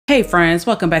Hey friends,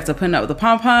 welcome back to Putting Up with the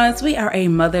Pompons. We are a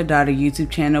mother-daughter YouTube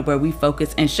channel where we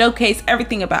focus and showcase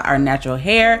everything about our natural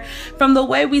hair, from the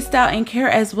way we style and care,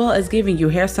 as well as giving you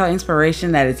hairstyle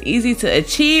inspiration that is easy to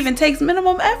achieve and takes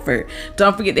minimum effort.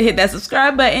 Don't forget to hit that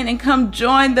subscribe button and come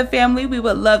join the family. We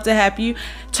would love to have you.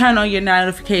 Turn on your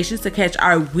notifications to catch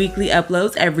our weekly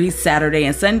uploads every Saturday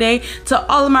and Sunday. To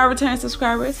all of my return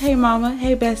subscribers, hey mama,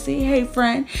 hey bestie, hey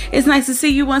friend. It's nice to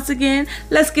see you once again.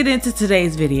 Let's get into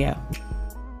today's video.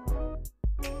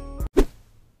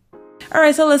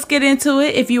 Alright, so let's get into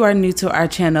it. If you are new to our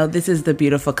channel, this is the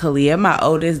beautiful Kalia, my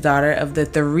oldest daughter of the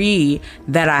three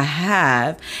that I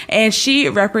have. And she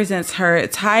represents her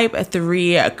type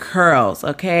 3 curls,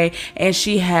 okay? And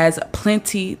she has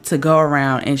plenty to go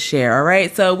around and share,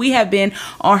 alright? So we have been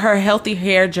on her healthy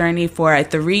hair journey for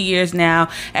 3 years now,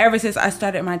 ever since I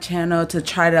started my channel to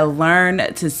try to learn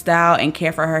to style and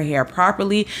care for her hair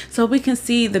properly so we can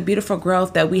see the beautiful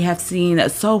growth that we have seen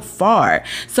so far.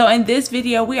 So in this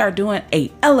video, we are doing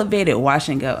a elevated wash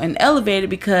and go, and elevated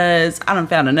because I done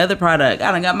found another product.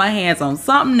 I done got my hands on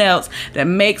something else that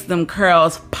makes them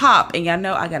curls pop, and y'all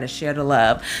know I gotta share the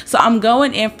love. So I'm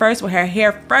going in first with her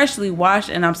hair freshly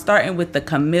washed, and I'm starting with the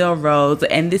Camille Rose,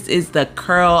 and this is the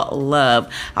Curl Love.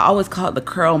 I always call it the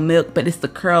Curl Milk, but it's the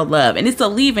Curl Love, and it's a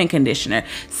leave-in conditioner.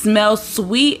 Smells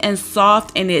sweet and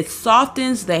soft, and it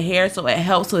softens the hair so it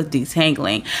helps with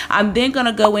detangling. I'm then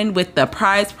gonna go in with the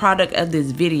prized product of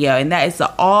this video, and that is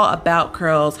the All About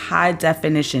Curls high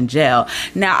definition gel.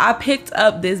 Now I picked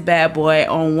up this bad boy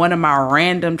on one of my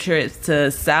random trips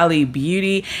to Sally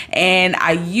Beauty, and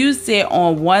I used it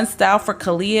on one style for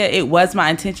Kalia. It was my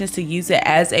intentions to use it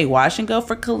as a wash and go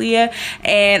for Kalia,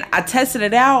 and I tested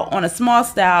it out on a small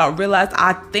style, realized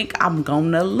I think I'm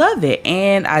gonna love it,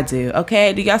 and I do.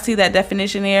 Okay, do y'all see that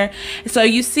definition there? So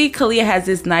you see Kalia has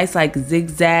this nice like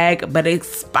zigzag, but it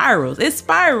spirals,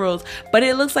 but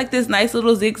it looks like this nice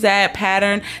little zigzag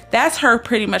pattern. That's her,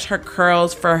 pretty much her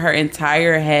curls for her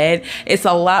entire head. It's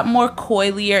a lot more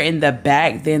coilier in the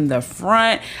back than the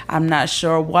front. I'm not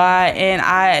sure why. And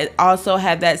I also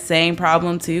have that same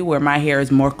problem too, where my hair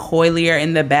is more coilier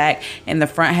in the back and the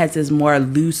front has this more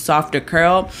loose, softer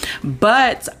curl.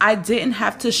 But I didn't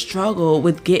have to struggle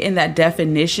with getting that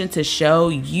definition to show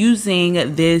using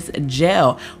this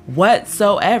gel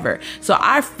whatsoever. So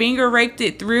I finger raked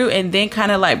it through and then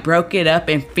kind of like broke it up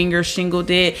and finger shingled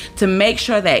it to make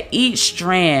sure that each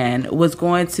strand was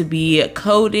going to be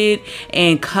coated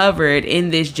and covered in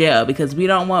this gel, because we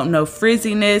don't want no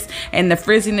frizziness, and the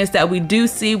frizziness that we do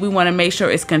see, we want to make sure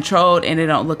it's controlled and it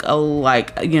don't look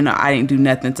like, you know, I didn't do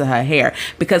nothing to her hair,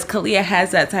 because Kalia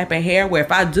has that type of hair where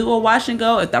if I do a wash and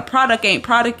go, if the product ain't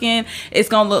producting, it's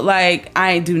gonna look like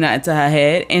I ain't do nothing to her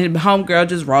head and homegirl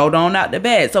just rolled on out the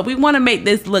bed. So we want to make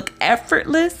this look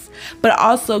effortless but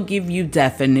also give you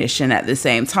definition at the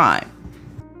same time.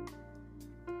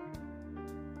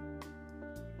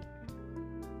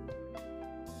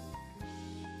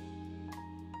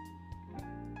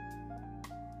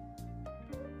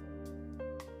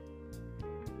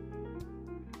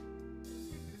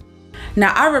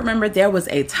 Now, I remember there was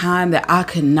a time that I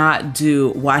could not do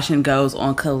wash and goes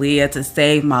on Kalia to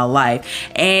save my life.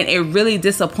 And it really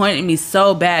disappointed me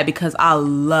so bad, because I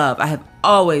have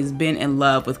always been in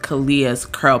love with Kalia's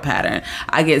curl pattern.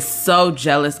 I get so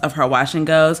jealous of her wash and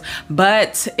goes,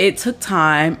 but it took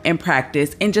time and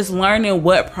practice and just learning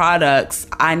what products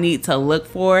I need to look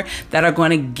for that are going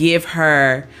to give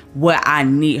her what I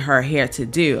need her hair to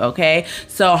do. Okay,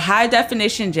 so high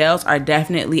definition gels are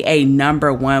definitely a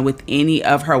 #1 with any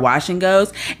of her wash and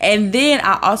goes. And then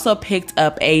I also picked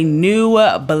up a new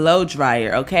blow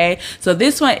dryer. Okay, so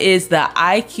this one is the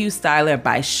IQ Styler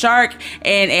by Shark,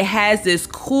 and it has this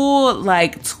cool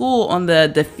like tool on the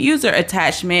diffuser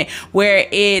attachment where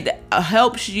it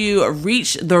helps you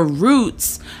reach the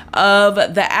roots of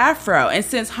the afro. And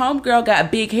since homegirl got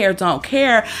big hair don't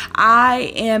care,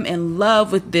 I am in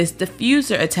love with this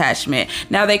diffuser attachment.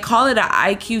 Now they call it an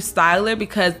IQ styler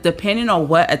because depending on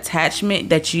what attachment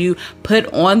that you put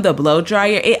on the blow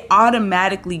dryer, it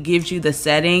automatically gives you the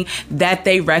setting that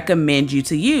they recommend you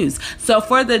to use. So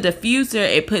for the diffuser,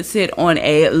 it puts it on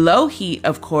a low heat,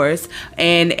 of course,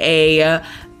 and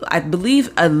I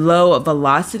believe a low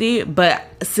velocity, but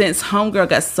since homegirl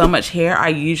got so much hair, I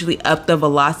usually up the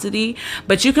velocity,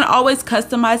 but you can always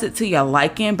customize it to your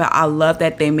liking. But I love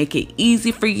that they make it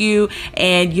easy for you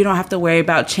and you don't have to worry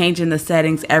about changing the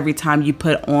settings every time you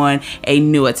put on a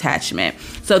new attachment.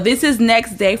 So this is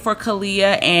next day for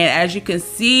Kalia, and as you can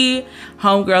see,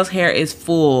 homegirl's hair is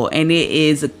full and it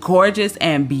is gorgeous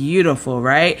and beautiful,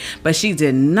 right? But she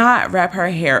did not wrap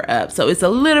her hair up, so it's a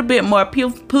little bit more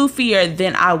poofier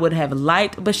than I I would have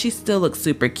liked, but she still looks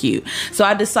super cute. So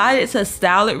I decided to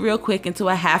style it real quick into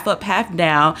a half up, half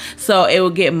down, so it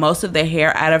would get most of the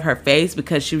hair out of her face,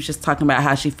 because she was just talking about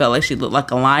how she felt like she looked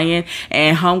like a lion,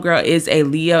 and homegirl is a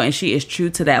Leo and she is true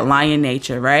to that lion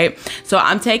nature, right? So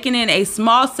I'm taking in a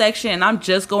small section and I'm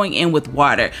just going in with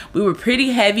water. We were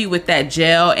pretty heavy with that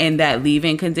gel and that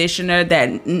leave-in conditioner,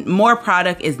 that more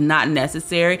product is not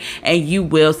necessary and you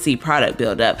will see product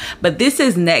buildup. But this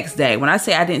is next day. When I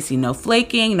say I didn't see no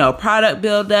flaking, no product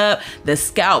buildup, the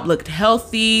scalp looked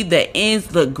healthy, the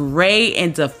ends look great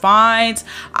and defined.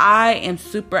 I am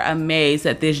super amazed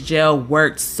that this gel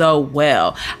worked so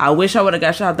well. I wish I would have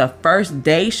got shot the first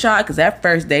day shot, because that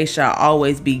first day shot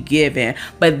always be given,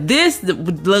 but this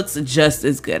looks just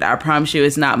as good. I promise you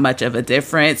it's not much of a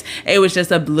difference. It was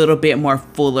just a little bit more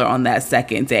fuller on that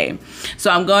second day. So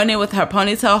I'm going in with her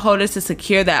ponytail holders to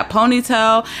secure that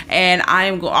ponytail, and I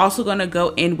am also going to go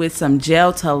in with some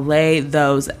gel to lay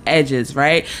those edges,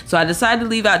 right? So I decided to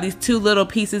leave out these two little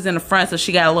pieces in the front so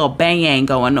she got a little bang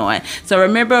going on. So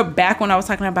remember back when I was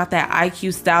talking about that IQ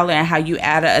styler and how you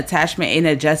add an attachment and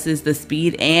adjusts the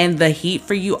speed and the heat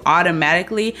for you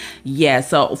automatically? Yeah,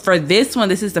 so for this one,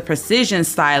 this is the precision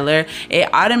styler. It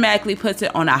automatically puts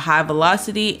it on a high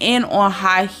velocity and on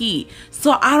high heat,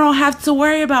 so I don't have to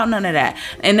worry about none of that.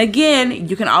 And again,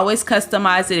 you can always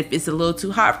customize it. If it's a little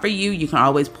too hot for you, you can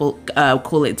always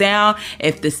cool it down.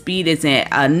 If the speed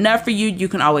isn't enough for you, you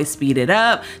can always speed it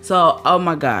up. So oh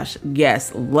my gosh,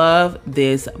 yes, love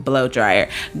this blow dryer.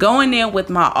 Going in with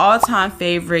my all-time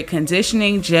favorite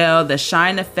conditioning gel, the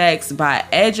Shine Effects by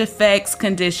Edge Effects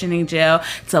conditioning gel,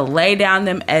 to lay down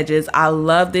them edges. I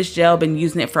love this gel, been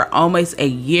using it for almost a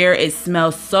year. It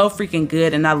smells so freaking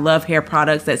good, and I love hair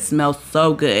products that smell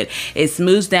so good. It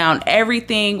smooths down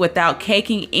everything without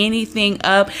caking anything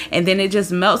up, and then it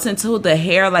just melts into the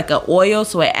hair like an oil,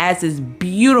 so it adds this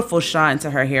beautiful shine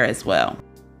to her hair as well.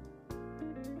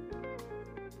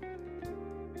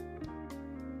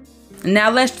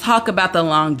 Now let's talk about the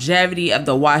longevity of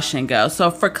the wash and go. So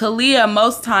for Kalia,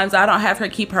 most times I don't have her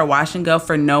keep her wash and go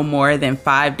for no more than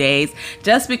 5 days,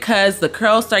 just because the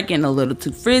curls start getting a little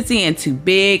too frizzy and too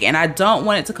big, and I don't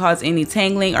want it to cause any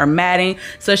tangling or matting.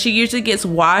 So she usually gets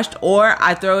washed, or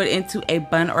I throw it into a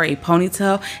bun or a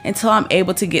ponytail until I'm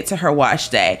able to get to her wash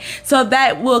day. So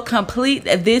that will complete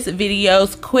this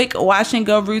video's quick wash and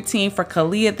go routine for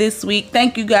Kalia this week.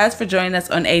 Thank you guys for joining us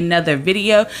on another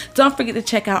video. Don't forget to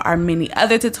check out our many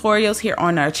other tutorials here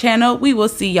on our channel. We will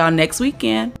see y'all next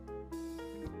weekend.